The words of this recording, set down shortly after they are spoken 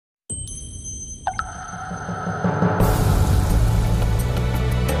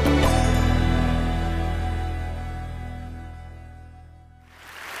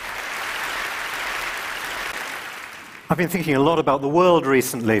I've been thinking a lot about the world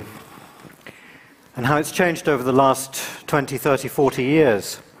recently and how it's changed over the last 20, 30, 40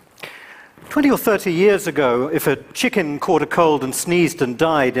 years. 20 or 30 years ago, if a chicken caught a cold and sneezed and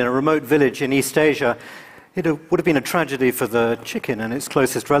died in a remote village in East Asia, it would have been a tragedy for the chicken and its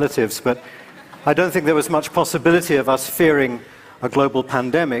closest relatives, but I don't think there was much possibility of us fearing a global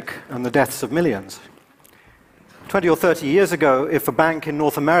pandemic and the deaths of millions. 20 or 30 years ago, if a bank in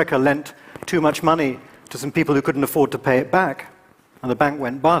North America lent too much money to some people who couldn't afford to pay it back, and the bank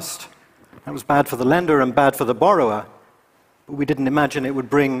went bust, that was bad for the lender and bad for the borrower, but we didn't imagine it would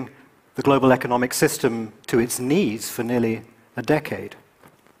bring the global economic system to its knees for nearly a decade.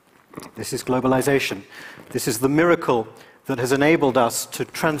 This is globalization. This is the miracle that has enabled us to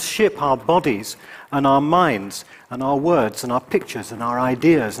transship our bodies and our minds and our words and our pictures and our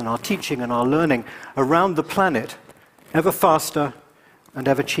ideas and our teaching and our learning around the planet ever faster and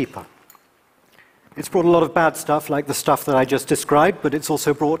ever cheaper. It's brought a lot of bad stuff, like the stuff that I just described, but it's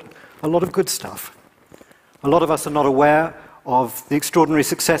also brought a lot of good stuff. A lot of us are not aware of the extraordinary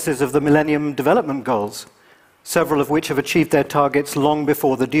successes of the Millennium Development Goals, several of which have achieved their targets long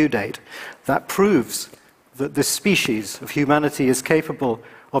before the due date. That proves that this species of humanity is capable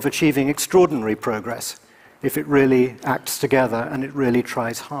of achieving extraordinary progress if it really acts together and it really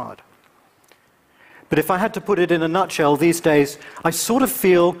tries hard. But if I had to put it in a nutshell these days, I sort of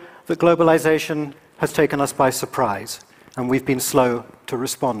feel that globalization has taken us by surprise, and we've been slow to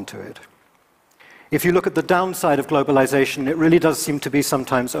respond to it. If you look at the downside of globalization, it really does seem to be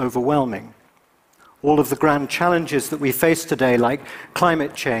sometimes overwhelming. All of the grand challenges that we face today, like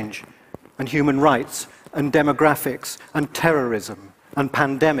climate change and human rights and demographics and terrorism and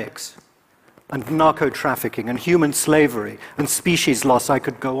pandemics and narco-trafficking and human slavery and species loss, I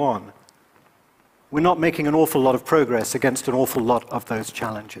could go on. We're not making an awful lot of progress against an awful lot of those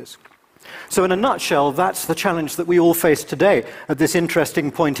challenges. So in a nutshell, that's the challenge that we all face today at this interesting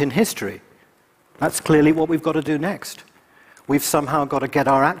point in history. That's clearly what we've got to do next. We've somehow got to get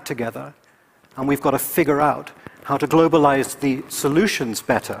our act together, and we've got to figure out how to globalize the solutions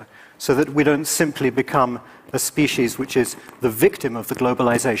better so that we don't simply become a species which is the victim of the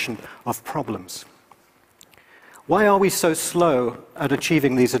globalization of problems. Why are we so slow at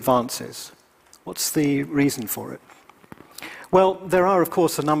achieving these advances? What's the reason for it? Well, there are, of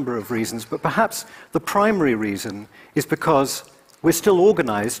course, a number of reasons, but perhaps the primary reason is because we're still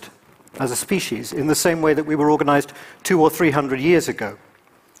organized as a species in the same way that we were organized 200 or 300 years ago.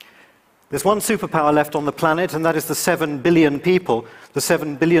 There's one superpower left on the planet, and that is the 7 billion people, the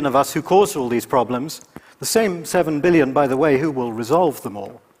 7 billion of us who caused all these problems, the same 7 billion, by the way, who will resolve them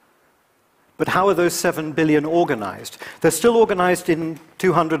all. But how are those 7 billion organized? They're still organized in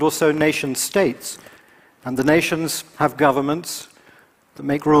 200 or so nation-states, and the nations have governments that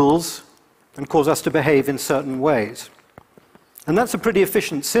make rules and cause us to behave in certain ways. And that's a pretty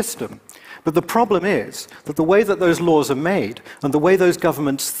efficient system. But the problem is that the way that those laws are made and the way those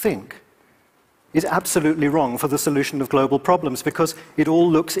governments think is absolutely wrong for the solution of global problems, because it all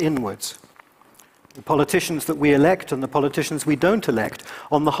looks inwards. The politicians that we elect and the politicians we don't elect,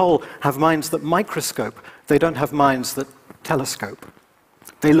 on the whole, have minds that microscope. They don't have minds that telescope.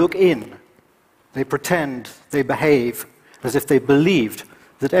 They look in. They pretend, they behave as if they believed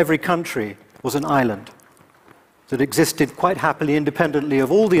that every country was an island that existed quite happily independently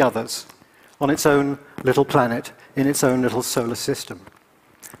of all the others on its own little planet in its own little solar system.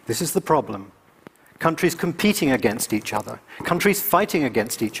 This is the problem. Countries competing against each other, countries fighting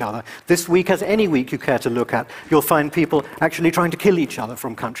against each other. This week, as any week you care to look at, you'll find people actually trying to kill each other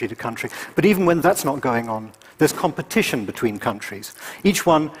from country to country. But even when that's not going on, there's competition between countries, each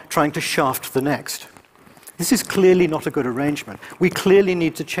one trying to shaft the next. This is clearly not a good arrangement. We clearly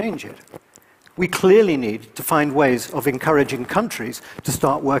need to change it. We clearly need to find ways of encouraging countries to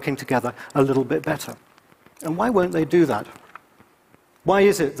start working together a little bit better. And why won't they do that? Why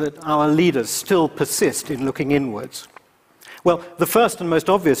is it that our leaders still persist in looking inwards? Well, the first and most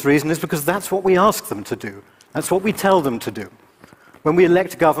obvious reason is because that's what we ask them to do. That's what we tell them to do. When we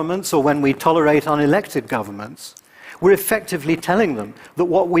elect governments or when we tolerate unelected governments, we're effectively telling them that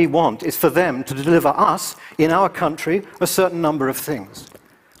what we want is for them to deliver us, in our country, a certain number of things.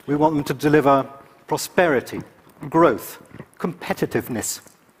 We want them to deliver prosperity, growth, competitiveness,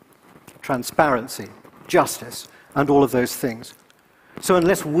 transparency, justice, and all of those things. So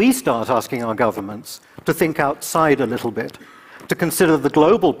unless we start asking our governments to think outside a little bit, to consider the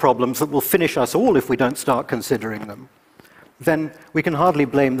global problems that will finish us all if we don't start considering them, then we can hardly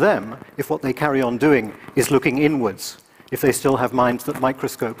blame them if what they carry on doing is looking inwards, if they still have minds that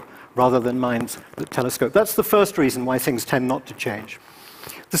microscope rather than minds that telescope. That's the first reason why things tend not to change.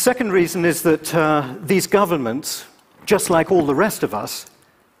 The second reason is that these governments just like all the rest of us,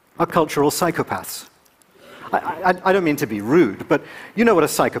 are cultural psychopaths. I don't mean to be rude, but you know what a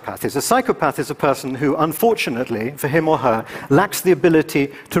psychopath is. A psychopath is a person who, unfortunately, for him or her, lacks the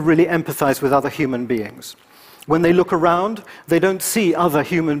ability to really empathize with other human beings. When they look around, they don't see other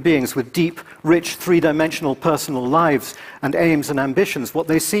human beings with deep, rich, three-dimensional personal lives and aims and ambitions. What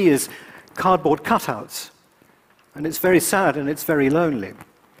they see is cardboard cutouts. And it's very sad and it's very lonely.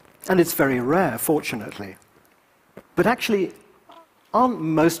 And it's very rare, fortunately. But actually, aren't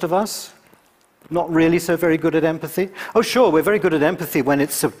most of us not really so very good at empathy? Oh, sure, we're very good at empathy when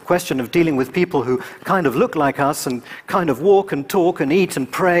it's a question of dealing with people who kind of look like us and kind of walk and talk and eat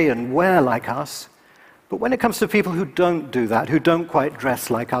and pray and wear like us. But when it comes to people who don't do that, who don't quite dress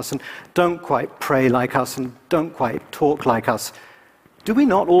like us and don't quite pray like us and don't quite talk like us, do we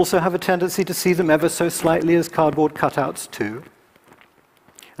not also have a tendency to see them ever so slightly as cardboard cutouts too?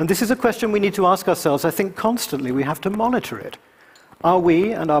 And this is a question we need to ask ourselves. I think constantly we have to monitor it. Are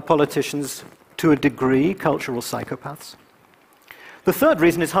we and our politicians, to a degree, cultural psychopaths? The third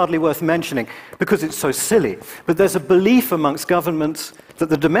reason is hardly worth mentioning because it's so silly, but there's a belief amongst governments that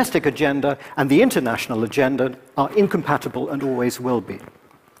the domestic agenda and the international agenda are incompatible and always will be.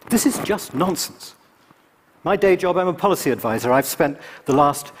 This is just nonsense. My day job, I'm a policy advisor. I've spent the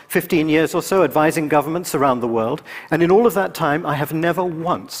last 15 years or so advising governments around the world, and in all of that time, I have never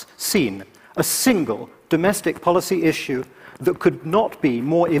once seen a single domestic policy issue that could not be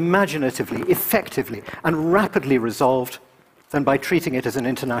more imaginatively, effectively, and rapidly resolved than by treating it as an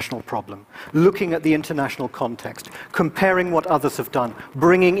international problem, looking at the international context, comparing what others have done,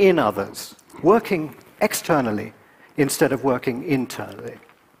 bringing in others, working externally instead of working internally.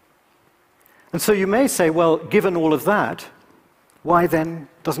 And so you may say, well, given all of that, why then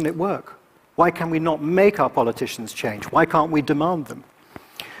doesn't it work? Why can we not make our politicians change? Why can't we demand them?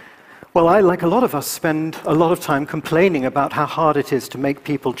 Well, I, like a lot of us, spend a lot of time complaining about how hard it is to make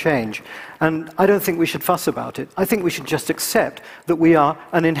people change. And I don't think we should fuss about it. I think we should just accept that we are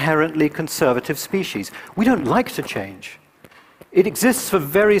an inherently conservative species. We don't like to change. It exists for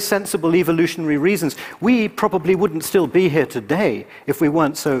very sensible evolutionary reasons. We probably wouldn't still be here today if we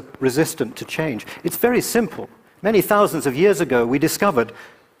weren't so resistant to change. It's very simple. Many thousands of years ago, we discovered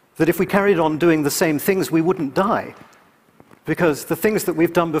that if we carried on doing the same things, we wouldn't die. Because the things that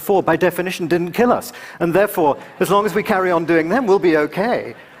we've done before, by definition, didn't kill us. And therefore, as long as we carry on doing them, we'll be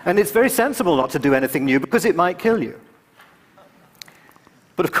okay. And it's very sensible not to do anything new, because it might kill you.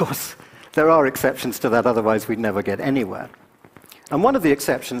 But of course, there are exceptions to that, otherwise we'd never get anywhere. And one of the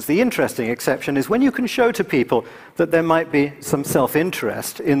exceptions, the interesting exception, is when you can show to people that there might be some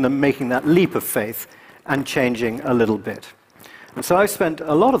self-interest in them making that leap of faith and changing a little bit. And so I've spent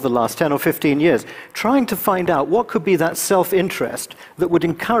a lot of the last 10 or 15 years trying to find out what could be that self-interest that would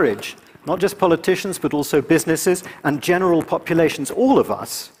encourage not just politicians, but also businesses and general populations, all of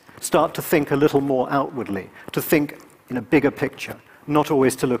us, start to think a little more outwardly, to think in a bigger picture, not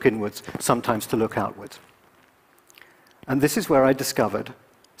always to look inwards, sometimes to look outwards. And this is where I discovered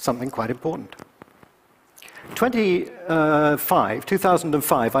something quite important.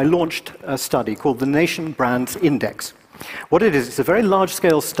 2005, I launched a study called the Nation Brands Index. What it is, it's a very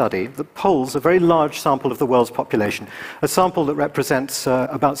large-scale study that polls a very large sample of the world's population, a sample that represents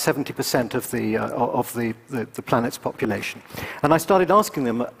about 70% of the planet's population. And I started asking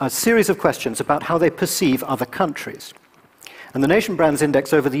them a series of questions about how they perceive other countries. And the Nation Brands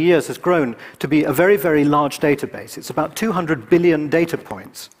Index over the years has grown to be a very, very large database. It's about 200 billion data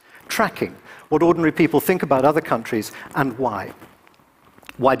points, tracking what ordinary people think about other countries and why.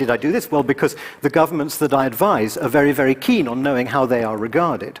 Why did I do this? Well, because the governments that I advise are very, very keen on knowing how they are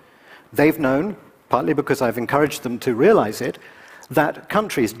regarded. They've known, partly because I've encouraged them to realize it, that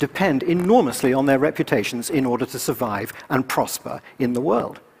countries depend enormously on their reputations in order to survive and prosper in the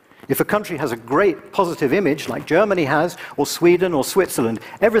world. If a country has a great positive image, like Germany has, or Sweden or Switzerland,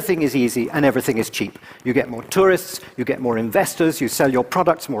 everything is easy and everything is cheap. You get more tourists, you get more investors, you sell your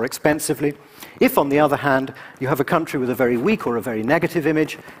products more expensively. If, on the other hand, you have a country with a very weak or a very negative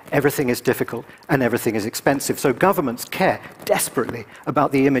image, everything is difficult and everything is expensive. So governments care desperately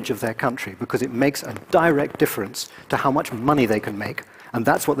about the image of their country because it makes a direct difference to how much money they can make. And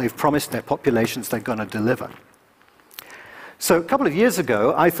that's what they've promised their populations they're going to deliver. So a couple of years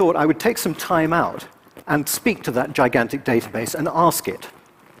ago, I thought I would take some time out and speak to that gigantic database and ask it,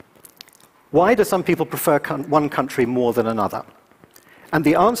 why do some people prefer one country more than another? And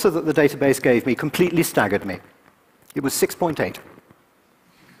the answer that the database gave me completely staggered me. It was 6.8.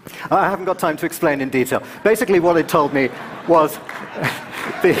 I haven't got time to explain in detail. Basically, what it told me was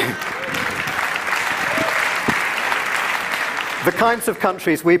the kinds of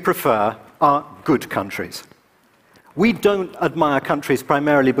countries we prefer are good countries. We don't admire countries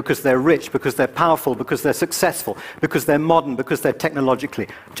primarily because they're rich, because they're powerful, because they're successful, because they're modern, because they're technologically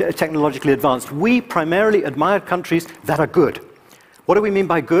advanced. We primarily admire countries that are good. What do we mean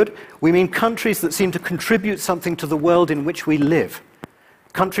by good? We mean countries that seem to contribute something to the world in which we live.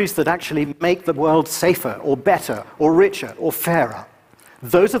 Countries that actually make the world safer, or better, or richer, or fairer.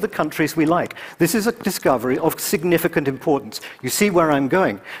 Those are the countries we like. This is a discovery of significant importance. You see where I'm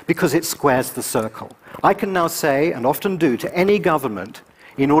going, because it squares the circle. I can now say, and often do, to any government,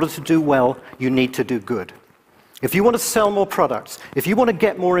 in order to do well, you need to do good. If you want to sell more products, if you want to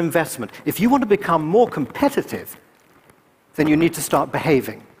get more investment, if you want to become more competitive, then you need to start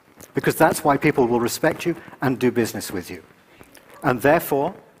behaving, because that's why people will respect you and do business with you. And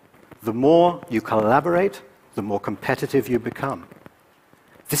therefore, the more you collaborate, the more competitive you become.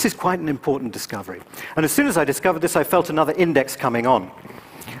 This is quite an important discovery. And as soon as I discovered this, I felt another index coming on.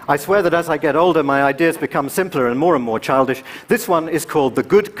 I swear that as I get older, my ideas become simpler and more childish. This one is called the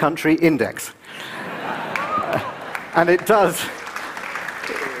Good Country Index. And it does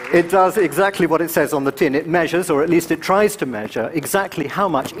exactly what it says on the tin. It measures, or at least it tries to measure, exactly how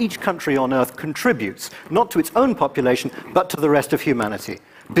much each country on Earth contributes, not to its own population, but to the rest of humanity.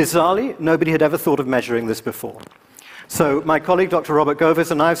 Bizarrely, nobody had ever thought of measuring this before. So my colleague, Dr. Robert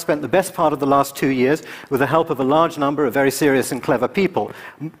Govis, and I have spent the best part of the last 2 years, with the help of a large number of very serious and clever people,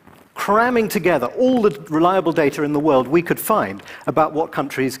 cramming together all the reliable data in the world we could find about what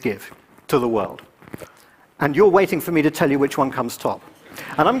countries give to the world. And you're waiting for me to tell you which one comes top.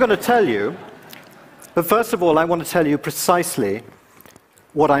 And I'm going to tell you, but first of all, I want to tell you precisely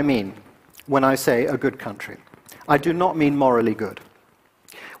what I mean when I say a good country. I do not mean morally good.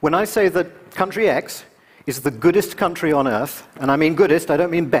 When I say that country X is the goodest country on Earth, and I mean goodest, I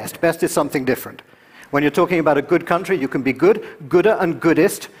don't mean best. Best is something different. When you're talking about a good country, you can be good, gooder, and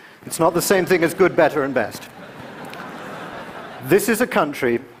goodest. It's not the same thing as good, better, and best. This is a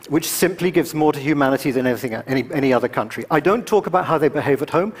country which simply gives more to humanity than any other country. I don't talk about how they behave at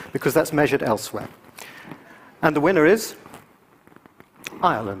home, because that's measured elsewhere. And the winner is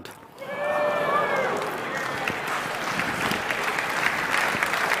Ireland.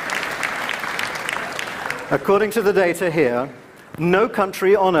 According to the data here, no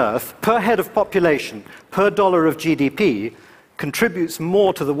country on Earth, per head of population, per dollar of GDP, contributes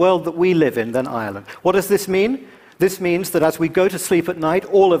more to the world that we live in than Ireland. What does this mean? This means that as we go to sleep at night,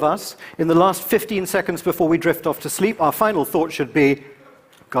 all of us, in the last 15 seconds before we drift off to sleep, our final thought should be,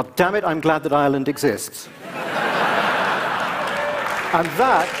 God damn it, I'm glad that Ireland exists. And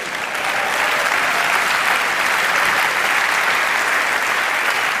that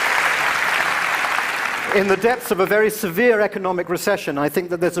in the depths of a very severe economic recession, I think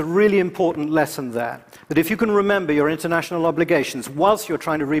that there's a really important lesson there. That if you can remember your international obligations whilst you're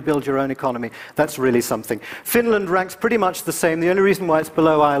trying to rebuild your own economy, that's really something. Finland ranks pretty much the same. The only reason why it's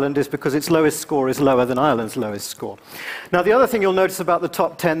below Ireland is because its lowest score is lower than Ireland's lowest score. Now, the other thing you'll notice about the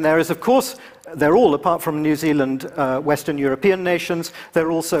top 10 there is, of course, they're all, apart from New Zealand, Western European nations,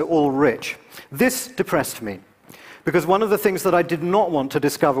 they're also all rich. This depressed me. Because one of the things that I did not want to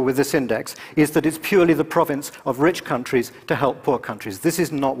discover with this index is that it's purely the province of rich countries to help poor countries. This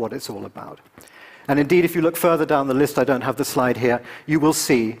is not what it's all about. And indeed, if you look further down the list, I don't have the slide here, you will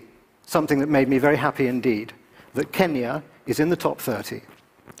see something that made me very happy indeed, that Kenya is in the top 30.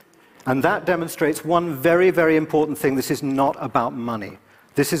 And that demonstrates one very, very important thing. This is not about money.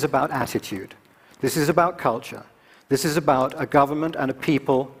 This is about attitude. This is about culture. This is about a government and a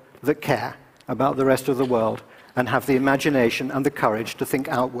people that care about the rest of the world and have the imagination and the courage to think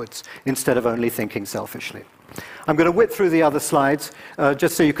outwards instead of only thinking selfishly. I'm going to whip through the other slides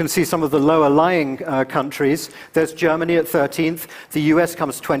just so you can see some of the lower-lying countries. There's Germany at 13th, the US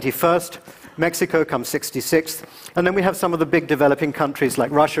comes 21st, Mexico comes 66th, and then we have some of the big developing countries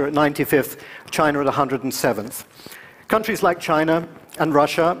like Russia at 95th, China at 107th. Countries like China and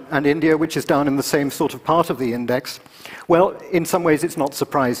Russia and India, which is down in the same sort of part of the index, well, in some ways it's not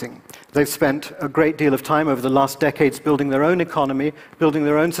surprising. They've spent a great deal of time over the last decades building their own economy, building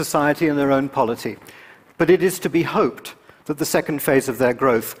their own society and their own polity. But it is to be hoped that the second phase of their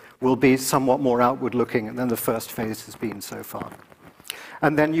growth will be somewhat more outward-looking than the first phase has been so far.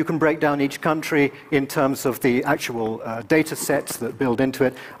 And then you can break down each country in terms of the actual data sets that build into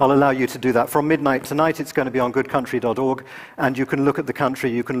it. I'll allow you to do that. From midnight tonight, it's going to be on goodcountry.org, and you can look at the country,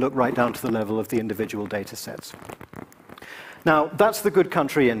 you can look right down to the level of the individual data sets. Now, that's the Good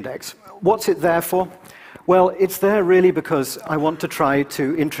Country Index. What's it there for? Well, it's there really because I want to try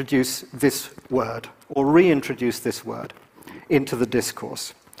to introduce this word, or reintroduce this word, into the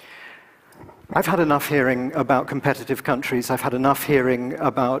discourse. I've had enough hearing about competitive countries. I've had enough hearing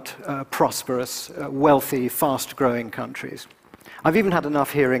about prosperous, wealthy, fast-growing countries. I've even had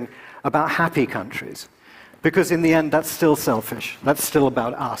enough hearing about happy countries, because in the end, that's still selfish. That's still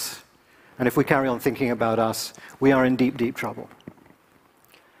about us. And if we carry on thinking about us, we are in deep, deep trouble.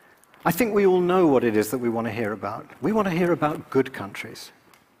 I think we all know what it is that we want to hear about. We want to hear about good countries.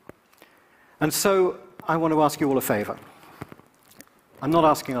 And so I want to ask you all a favor. I'm not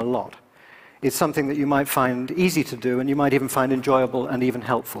asking a lot. It's something that you might find easy to do, and you might even find enjoyable and even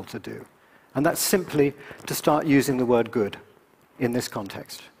helpful to do. And that's simply to start using the word good in this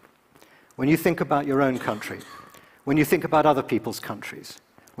context. When you think about your own country, when you think about other people's countries,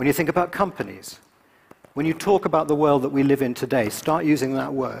 when you think about companies, when you talk about the world that we live in today, start using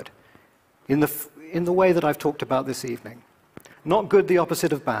that word in the way that I've talked about this evening. Not good, the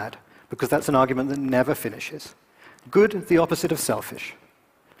opposite of bad, because that's an argument that never finishes. Good, the opposite of selfish.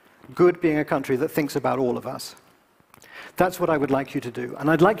 Good being a country that thinks about all of us. That's what I would like you to do. And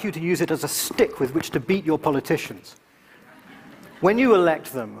I'd like you to use it as a stick with which to beat your politicians. When you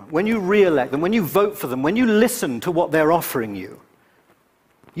elect them, when you re-elect them, when you vote for them, when you listen to what they're offering you,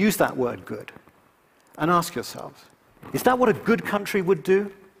 use that word good and ask yourselves, is that what a good country would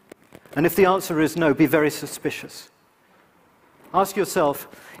do? And if the answer is no, be very suspicious. Ask yourself,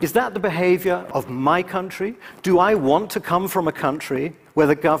 is that the behavior of my country? Do I want to come from a country where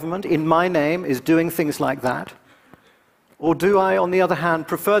the government, in my name, is doing things like that? Or do I, on the other hand,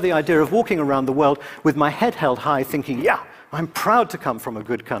 prefer the idea of walking around the world with my head held high, thinking, yeah, I'm proud to come from a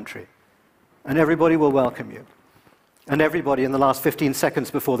good country, and everybody will welcome you. And everybody in the last 15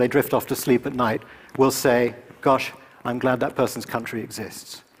 seconds before they drift off to sleep at night will say, gosh, I'm glad that person's country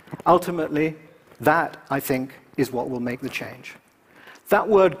exists. Ultimately, that, I think, is what will make the change. That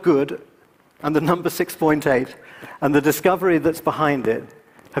word good and the number 6.8 and the discovery that's behind it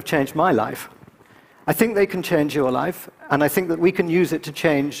have changed my life. I think they can change your life, and I think that we can use it to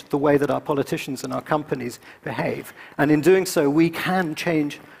change the way that our politicians and our companies behave. And in doing so, we can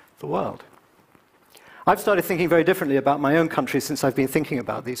change the world. I've started thinking very differently about my own country since I've been thinking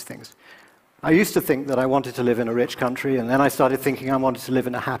about these things. I used to think that I wanted to live in a rich country, and then I started thinking I wanted to live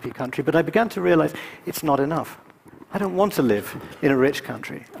in a happy country, but I began to realize it's not enough. I don't want to live in a rich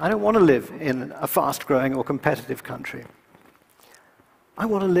country. I don't want to live in a fast-growing or competitive country. I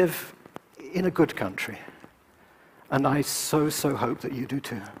want to live in a good country. And I so hope that you do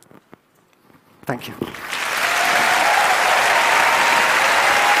too. Thank you.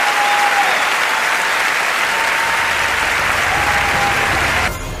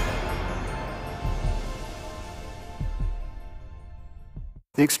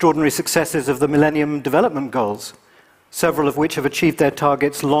 The extraordinary successes of the Millennium Development Goals, several of which have achieved their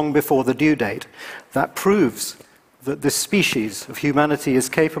targets long before the due date. That proves that this species of humanity is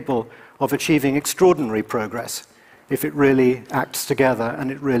capable of achieving extraordinary progress if it really acts together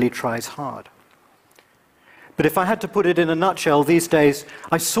and it really tries hard. But if I had to put it in a nutshell these days,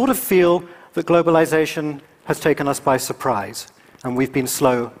 I sort of feel that globalization has taken us by surprise, and we've been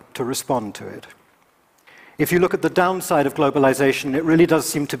slow to respond to it. If you look at the downside of globalization, it really does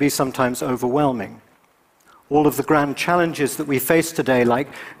seem to be sometimes overwhelming. All of the grand challenges that we face today, like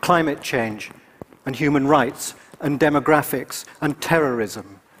climate change and human rights and demographics and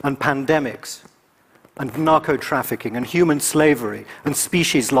terrorism and pandemics and narco-trafficking and human slavery and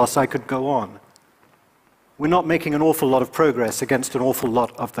species loss, I could go on. We're not making an awful lot of progress against an awful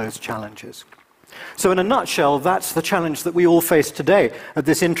lot of those challenges. So in a nutshell, that's the challenge that we all face today at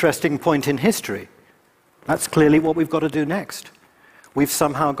this interesting point in history. That's clearly what we've got to do next. We've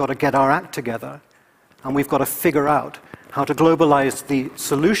somehow got to get our act together, and we've got to figure out how to globalize the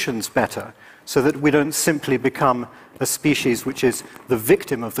solutions better so that we don't simply become a species which is the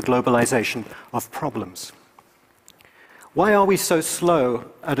victim of the globalization of problems. Why are we so slow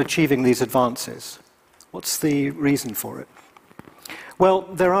at achieving these advances? What's the reason for it? Well,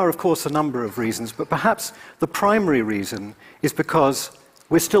 there are, of course, a number of reasons, but perhaps the primary reason is because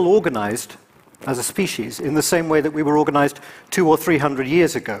we're still organized as a species in the same way that we were organized 200 or 300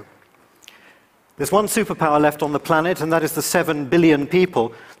 years ago. There's one superpower left on the planet, and that is the 7 billion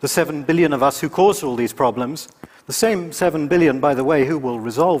people, the 7 billion of us who caused all these problems, the same 7 billion, by the way, who will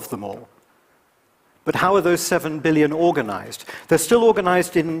resolve them all. But how are those 7 billion organized? They're still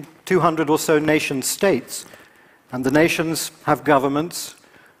organized in 200 or so nation states, and the nations have governments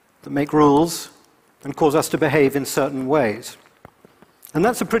that make rules and cause us to behave in certain ways. And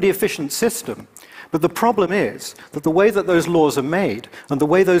that's a pretty efficient system. But the problem is that the way that those laws are made and the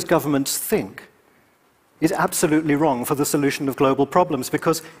way those governments think is absolutely wrong for the solution of global problems,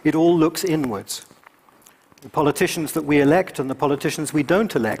 because it all looks inwards. The politicians that we elect and the politicians we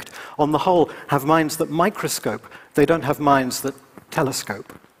don't elect, on the whole, have minds that microscope. They don't have minds that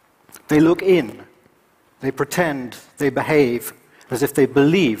telescope. They look in. They pretend, they behave as if they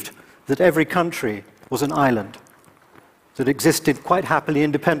believed that every country was an island that existed quite happily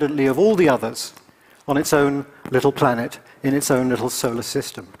independently of all the others on its own little planet, in its own little solar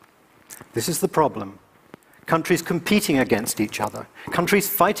system. This is the problem. Countries competing against each other, countries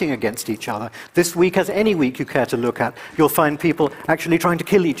fighting against each other. This week, as any week you care to look at, you'll find people actually trying to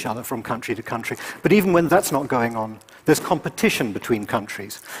kill each other from country to country. But even when that's not going on, there's competition between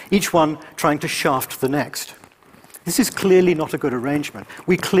countries, each one trying to shaft the next. This is clearly not a good arrangement.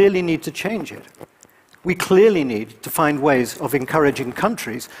 We clearly need to change it. We clearly need to find ways of encouraging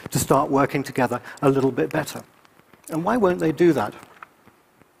countries to start working together a little bit better. And why won't they do that?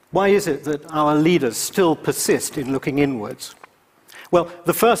 Why is it that our leaders still persist in looking inwards? Well,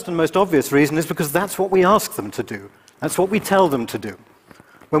 the first and most obvious reason is because that's what we ask them to do. That's what we tell them to do.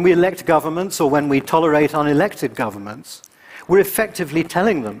 When we elect governments or when we tolerate unelected governments, we're effectively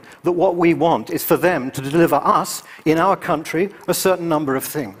telling them that what we want is for them to deliver us, in our country, a certain number of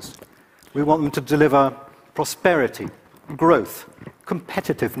things. We want them to deliver prosperity, growth,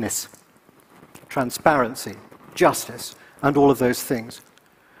 competitiveness, transparency, justice, and all of those things.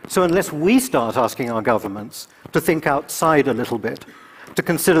 So unless we start asking our governments to think outside a little bit, to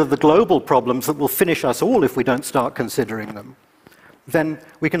consider the global problems that will finish us all if we don't start considering them, then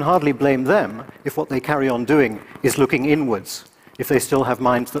we can hardly blame them if what they carry on doing is looking inwards, if they still have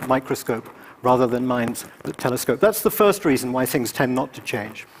minds that microscope rather than minds that telescope. That's the first reason why things tend not to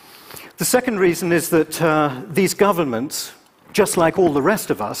change. The second reason is that these governments, just like all the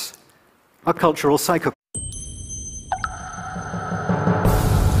rest of us, are cultural psychopaths.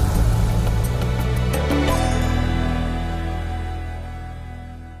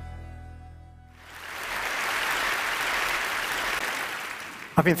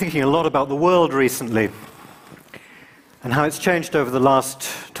 I've been thinking a lot about the world recently and how it's changed over the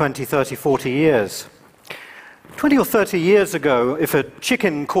last 20, 30, 40 years. 20 or 30 years ago, if a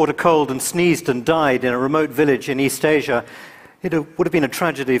chicken caught a cold and sneezed and died in a remote village in East Asia, it would have been a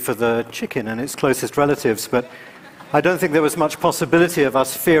tragedy for the chicken and its closest relatives, but I don't think there was much possibility of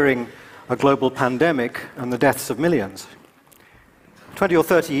us fearing a global pandemic and the deaths of millions. 20 or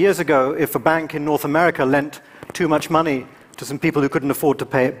 30 years ago, if a bank in North America lent too much money to some people who couldn't afford to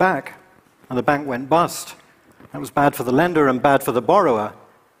pay it back, and the bank went bust, that was bad for the lender and bad for the borrower,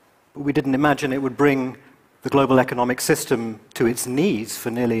 but we didn't imagine it would bring the global economic system to its knees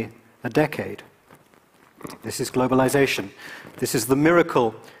for nearly a decade. This is globalization. This is the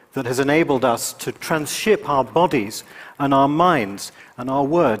miracle that has enabled us to transship our bodies and our minds and our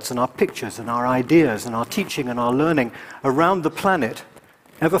words and our pictures and our ideas and our teaching and our learning around the planet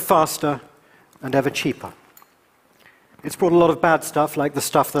ever faster and ever cheaper. It's brought a lot of bad stuff, like the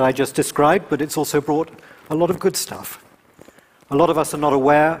stuff that I just described, but it's also brought a lot of good stuff. A lot of us are not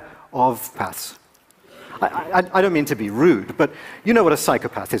aware of paths. I don't mean to be rude, but you know what a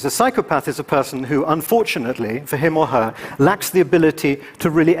psychopath is. A psychopath is a person who, unfortunately, for him or her, lacks the ability to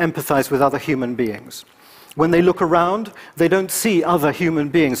really empathize with other human beings. When they look around, they don't see other human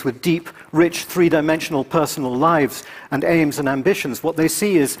beings with deep, rich, three-dimensional personal lives and aims and ambitions. What they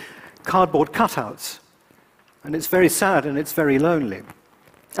see is cardboard cutouts. And it's very sad and it's very lonely.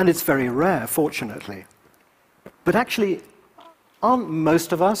 And it's very rare, fortunately. But actually, aren't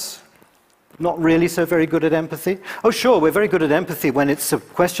most of us not really so very good at empathy? Oh, sure, we're very good at empathy when it's a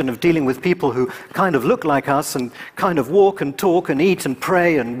question of dealing with people who kind of look like us and kind of walk and talk and eat and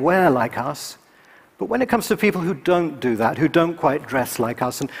pray and wear like us. But when it comes to people who don't do that, who don't quite dress like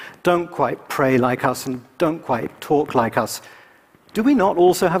us and don't quite pray like us and don't quite talk like us, do we not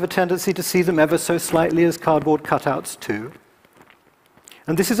also have a tendency to see them ever so slightly as cardboard cutouts too?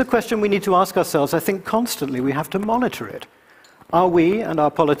 And this is a question we need to ask ourselves, I think, constantly. We have to monitor it. Are we and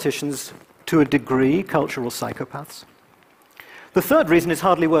our politicians, to a degree, cultural psychopaths? The third reason is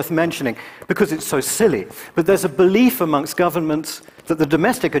hardly worth mentioning, because it's so silly, but there's a belief amongst governments that the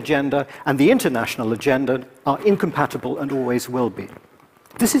domestic agenda and the international agenda are incompatible and always will be.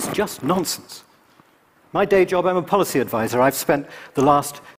 This is just nonsense. My day job, I'm a policy advisor. I've spent the last